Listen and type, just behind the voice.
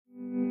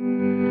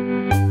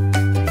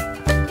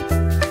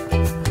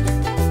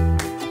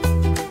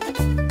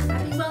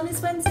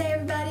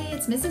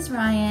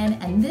Ryan,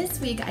 and this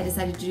week I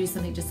decided to do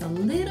something just a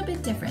little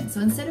bit different.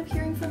 So instead of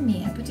hearing from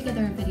me, I put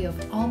together a video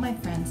of all my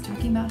friends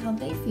talking about how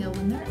they feel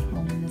when they're at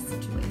home in this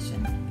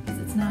situation,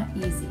 because it's not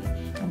easy.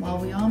 And while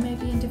we all may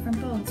be in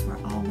different boats,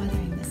 we're all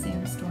weathering the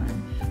same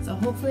storm. So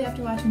hopefully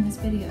after watching this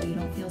video, you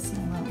don't feel so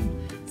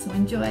alone. So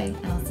enjoy,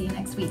 and I'll see you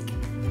next week.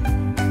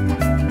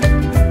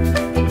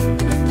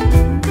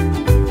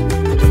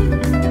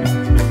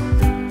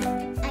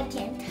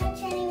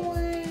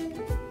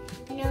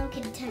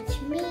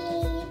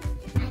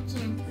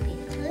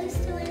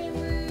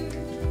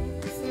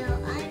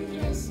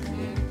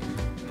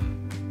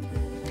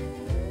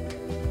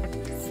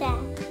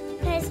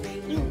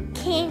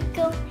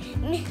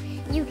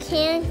 You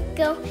can't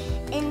go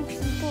in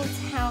people's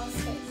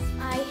houses.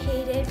 I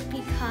hate it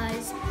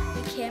because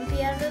we can't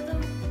be out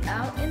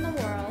in the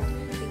world,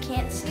 we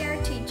can't see our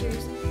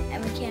teachers,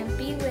 and we can't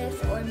be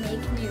with or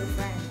make new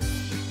friends.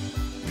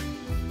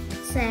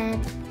 Sad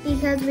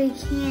because we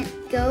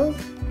can't go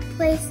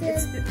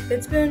places.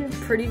 It's been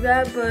pretty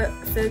bad, but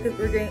I feel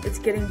like it's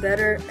getting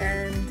better,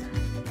 and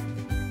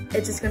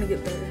it's just gonna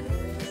get better.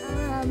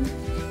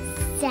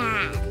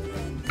 Sad.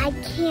 I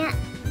can't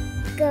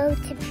go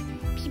to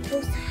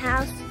people's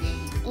house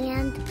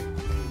and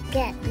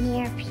get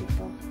near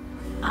people.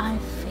 I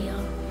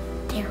feel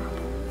terrible.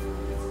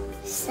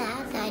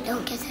 Sad that I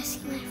don't get to see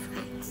my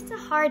friends. It's a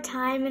hard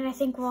time, and I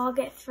think we'll all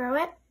get through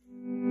it.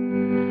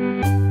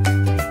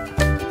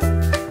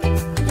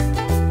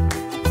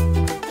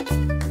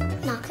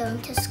 Not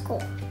going to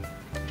school.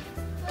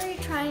 We're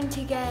trying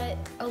to get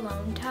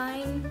alone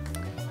time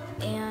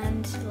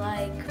and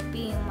like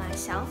being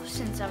myself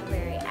since I'm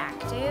very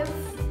active.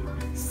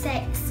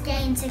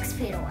 Staying 6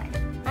 feet away.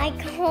 I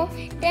call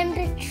them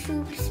the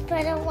troops,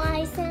 but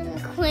otherwise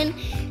when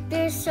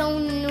they're so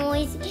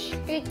noisy,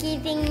 they're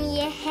giving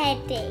me a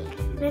headache.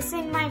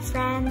 Missing my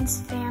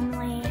friends,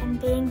 family, and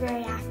being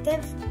very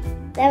active.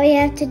 Then we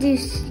have to do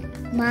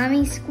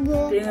mommy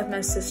school. Being with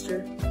my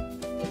sister.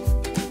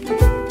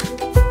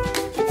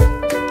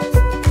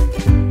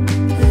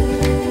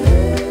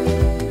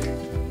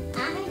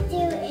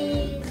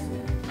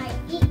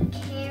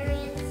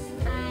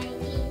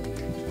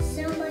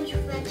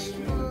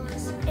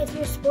 If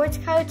your sports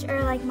coach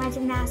or like my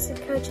gymnastics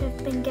coach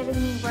have been giving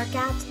me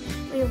workouts,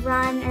 we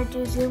run or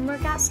do Zoom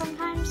workouts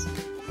sometimes.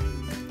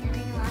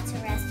 Getting lots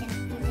of rest and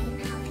eating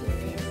healthy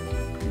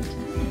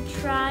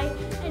food. Try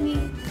and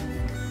eat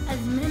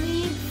as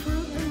many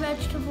fruit and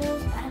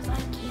vegetables as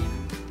I can.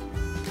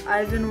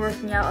 I've been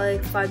working out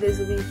like 5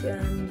 days a week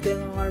and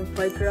getting a lot of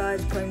bike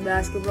rides, playing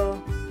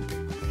basketball,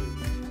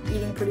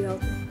 eating pretty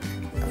healthy.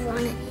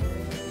 Run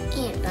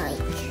and bike.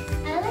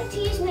 I like to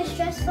use my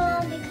stress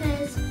ball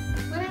because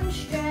when I'm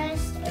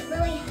stressed, it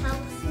really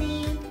helps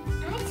me.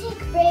 I take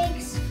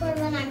breaks for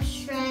when I'm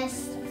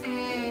stressed,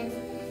 and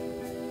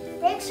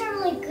breaks are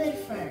really good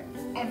for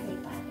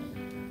everybody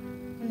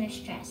when they're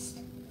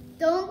stressed.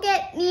 Don't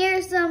get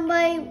near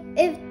somebody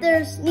if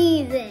they're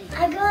sneezing.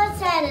 I go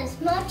outside as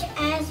much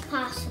as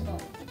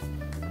possible.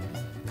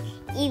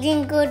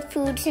 Eating good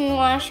foods and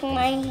washing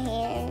my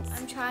hands.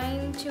 I'm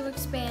trying to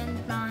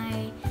expand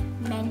my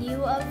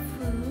menu of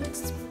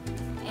foods,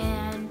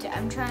 and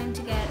I'm trying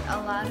to get a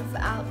lot of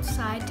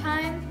outside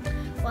time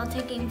while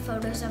taking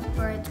photos of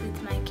birds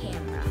with my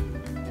camera.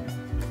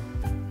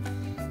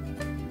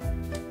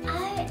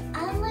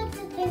 I like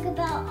to think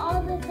about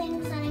all the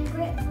things that I'm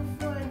grateful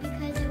for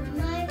because it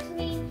reminds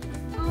me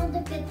all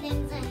the good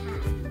things I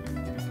have.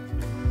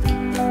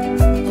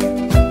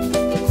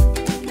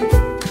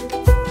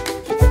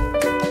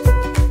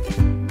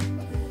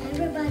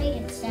 Everybody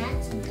gets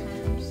sad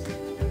sometimes.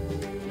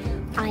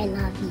 I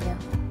love you.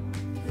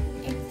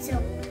 It's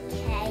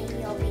okay,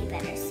 you'll be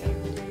better soon.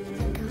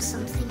 Think of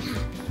something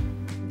happy.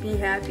 Be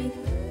happy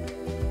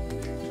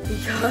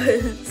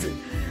because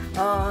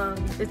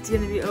it's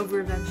gonna be over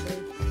eventually.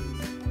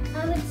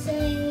 I would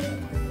say,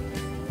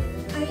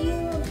 are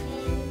you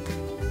okay?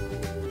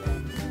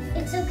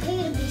 It's okay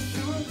to be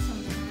sad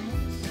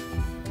sometimes.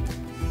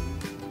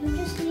 You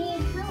just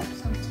need help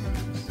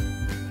sometimes.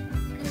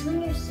 Because when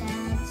you're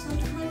sad,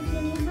 sometimes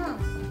you need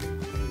help.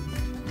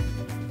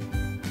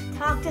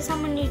 Talk to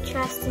someone you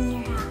trust in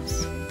your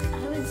house. I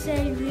would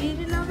say read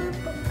another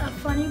book, a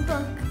funny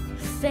book.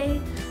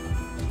 Say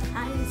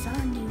eyes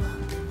on you.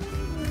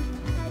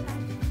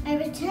 I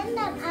pretend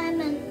that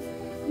I'm a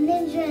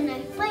ninja and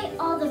I fight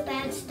all the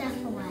bad stuff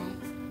away.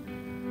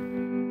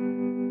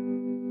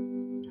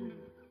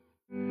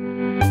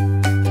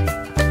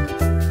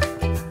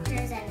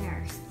 There's a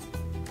nurse.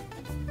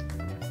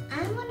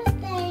 I want to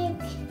thank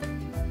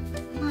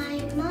my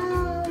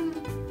mom,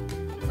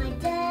 my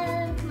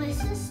dad, my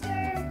sister,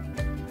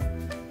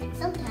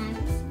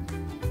 sometimes,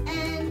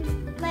 and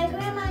my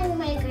grandma and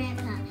my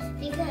grandpa,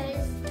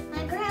 because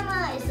my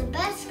grandma is the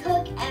best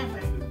cook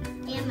ever,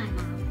 and my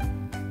mom.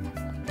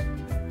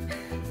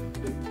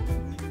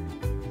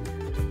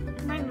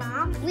 My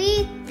mom?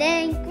 We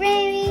thank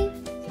Granny.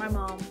 My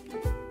mom.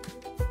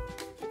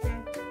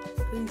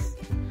 Peace.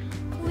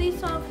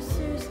 Police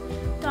officers,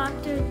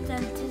 doctors,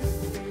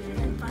 dentists,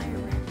 and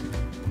firemen.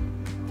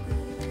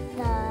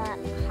 The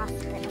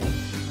hospital.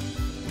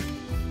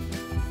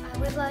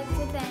 would like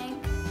to thank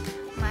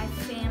my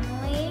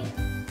family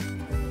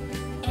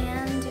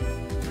and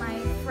my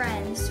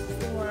friends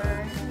for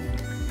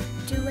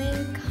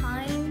doing